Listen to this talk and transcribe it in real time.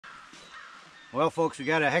Well, folks, we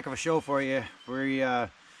got a heck of a show for you. We had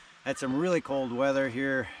some really cold weather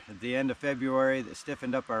here at the end of February that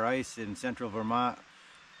stiffened up our ice in central Vermont,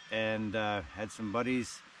 and had some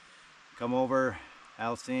buddies come over,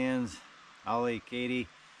 Al Sands, Ollie, Katie,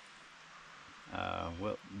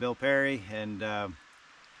 Bill Perry, and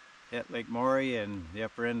hit Lake Maury and the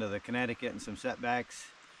upper end of the Connecticut and some setbacks,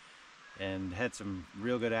 and had some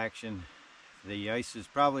real good action. The ice is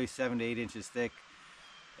probably 7 to 8 inches thick,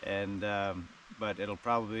 and but it'll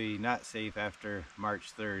probably not safe after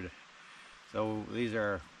March 3rd. So these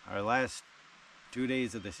are our last 2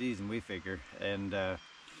 days of the season, we figure, and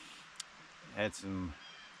had some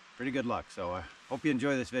pretty good luck. So I hope you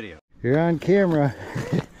enjoy this video. You're on camera.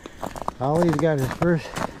 Ollie's got his first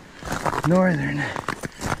northern,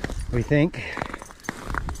 we think.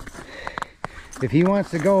 If he wants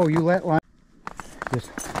to go, you let line. Just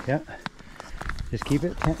keep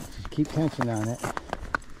it, just keep tension on it.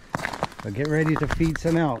 But get ready to feed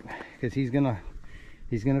some out, because he's gonna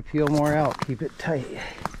peel more out. Keep it tight.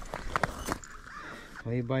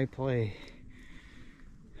 Play by play.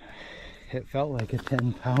 It felt like a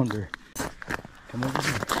 10-pounder. Come over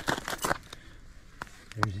here.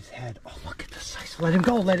 There's his head. Oh, look at the size. Let him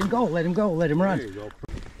go, let him go, let him go, let him run. There you go.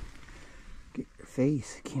 Get your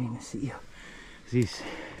face. I can't even see you. Is he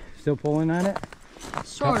still pulling on it?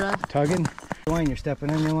 Sorta. Tugging? Line, you're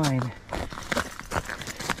stepping on your line.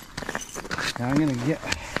 Now I'm gonna get,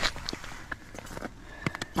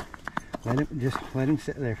 let him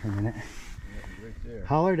sit there for a minute. Yeah, right there.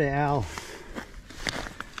 Holler to Al.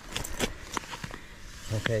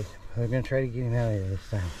 Okay, we're gonna try to get him out of here this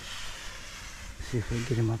time. Let's see if we can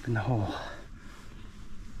get him up in the hole.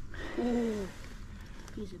 Ooh,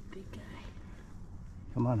 he's a big guy.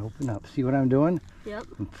 Come on, open up. See what I'm doing? Yep.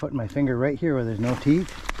 I'm putting my finger right here where there's no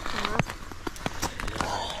teeth.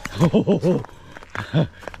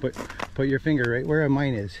 Put your finger right where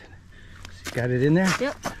mine is. Got it in there?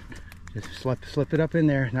 Yep. Just slip it up in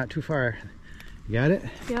there, not too far. You got it?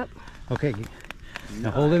 Yep. Okay.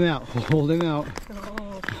 Now hold him out. Hold him out.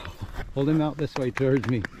 Oh. Hold him out this way towards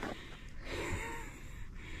me.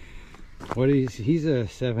 What is he's a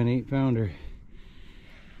 7-8 pounder.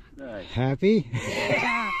 Nice. Happy?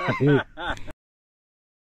 Yeah.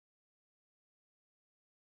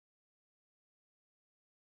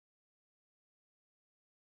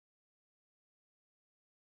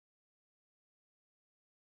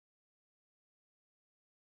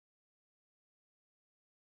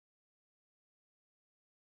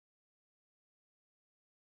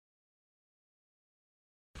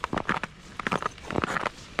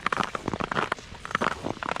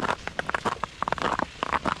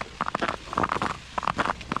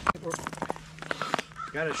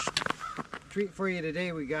 Got a treat for you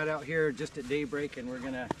today. We got out here just at daybreak, and we're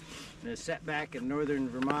gonna set back in northern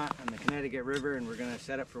Vermont on the Connecticut River, and we're gonna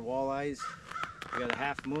set up for walleyes. We got a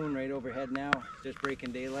half moon right overhead now, just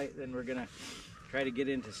breaking daylight. Then we're gonna try to get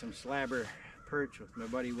into some slabber perch with my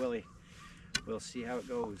buddy Willie. We'll see how it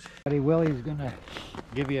goes. Buddy Willie's gonna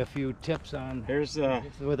give you a few tips on here's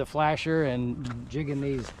with a flasher and jigging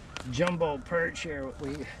these jumbo perch here.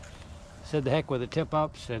 We said the heck with the tip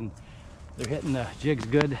ups, and they're hitting the jigs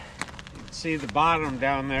good. You can see the bottom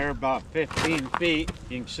down there about 15 feet.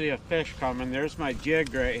 You can see a fish coming. There's my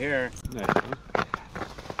jig right here. Nice.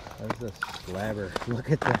 There's a slabber.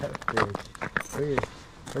 Look at that fish.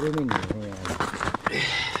 Put it in your hand.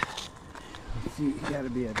 Let's see, you gotta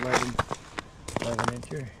be at 11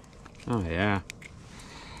 incher. Oh yeah.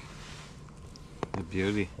 A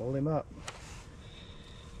beauty. Hold him up.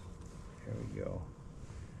 There we go.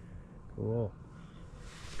 Cool.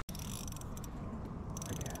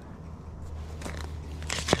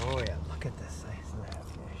 Oh yeah, look at the size of that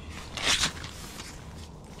fish.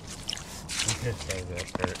 Look at the size of that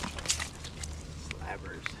perch.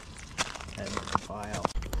 Slabbers. Head in the file.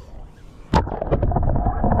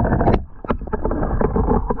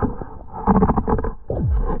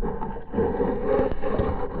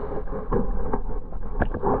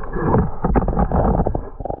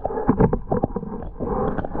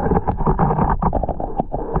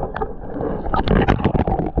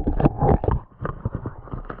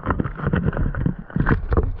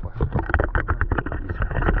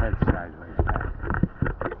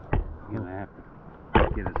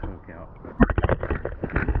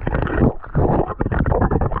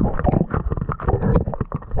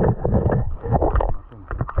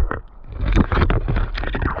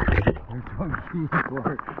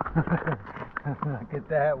 Look at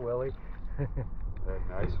that, Willie.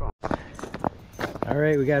 Nice one. All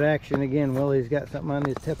right, we got action again. Willie's got something on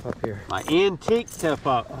his tip up here. My antique tip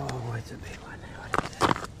up. Oh, it's a big one. What is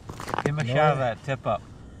that? Give him a shot of that tip up.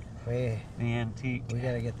 We The antique.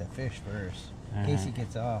 gotta get the fish first, in case he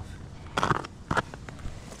gets off.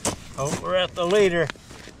 Oh, we're at the leader.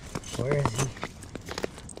 Where is he?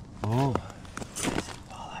 Oh.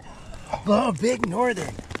 Oh, big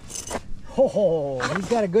northern. Oh, he's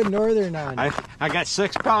got a good northern on. I got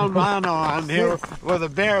 6 pound mono on here with a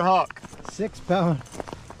bare hook. 6 pound.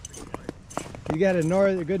 You got a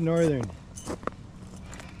good northern.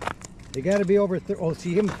 They got to be over. Oh,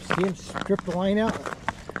 see him strip the line out.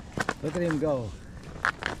 Look at him go.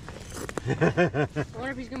 I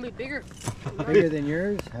wonder if he's gonna be bigger. Bigger than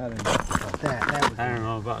yours? I don't know about that. I don't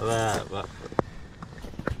know about that, but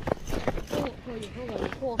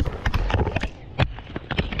Hold on.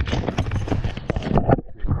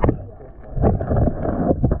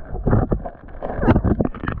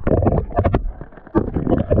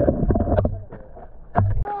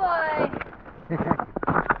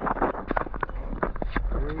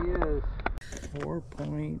 There he is.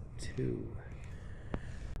 4.2.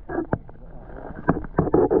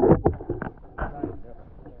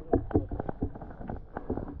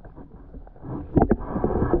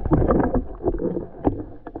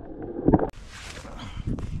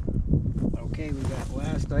 Okay, we got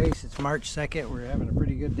last ice. It's March 2nd. We're having a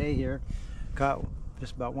pretty good day here. Caught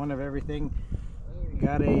just about one of everything.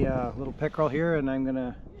 Got a little pickerel here, and I'm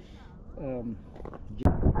gonna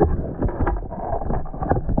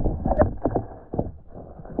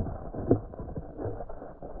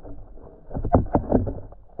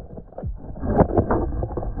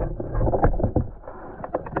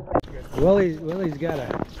Willie's got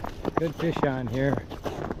a good fish on here.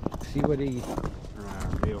 See what he.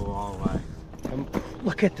 real walleye.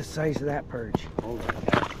 Look at the size of that perch. Oh my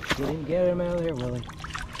Get him out of there, Willie.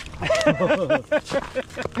 Look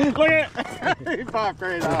at it! He popped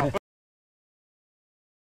right off.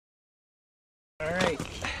 All right,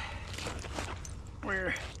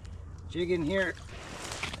 we're jigging here.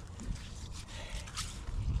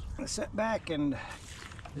 Set back and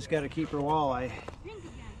just got to keep her walleye.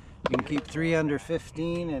 You can keep 3 under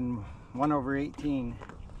 15 and 1 over 18.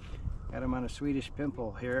 Got him on a Swedish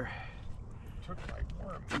pimple here.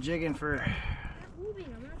 Jigging for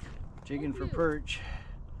perch.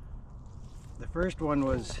 The first one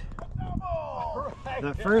was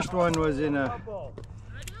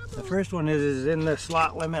is in the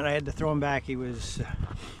slot limit. I had to throw him back. He was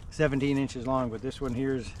 17 inches long, but this one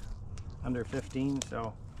here's under 15,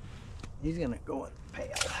 so he's gonna go in the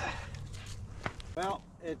pail. Well,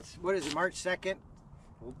 it's March 2nd.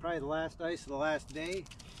 Well, probably the last ice of the last day,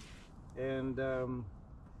 and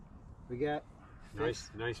we got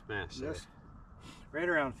Nice mess. just right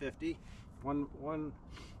around 50. One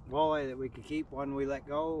walleye that we could keep, one we let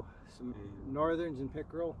go, some northerns and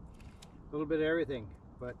pickerel, a little bit of everything,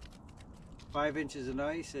 but 5 inches of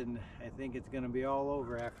ice, and I think it's going to be all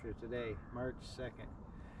over after today, March 2nd.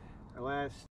 Our last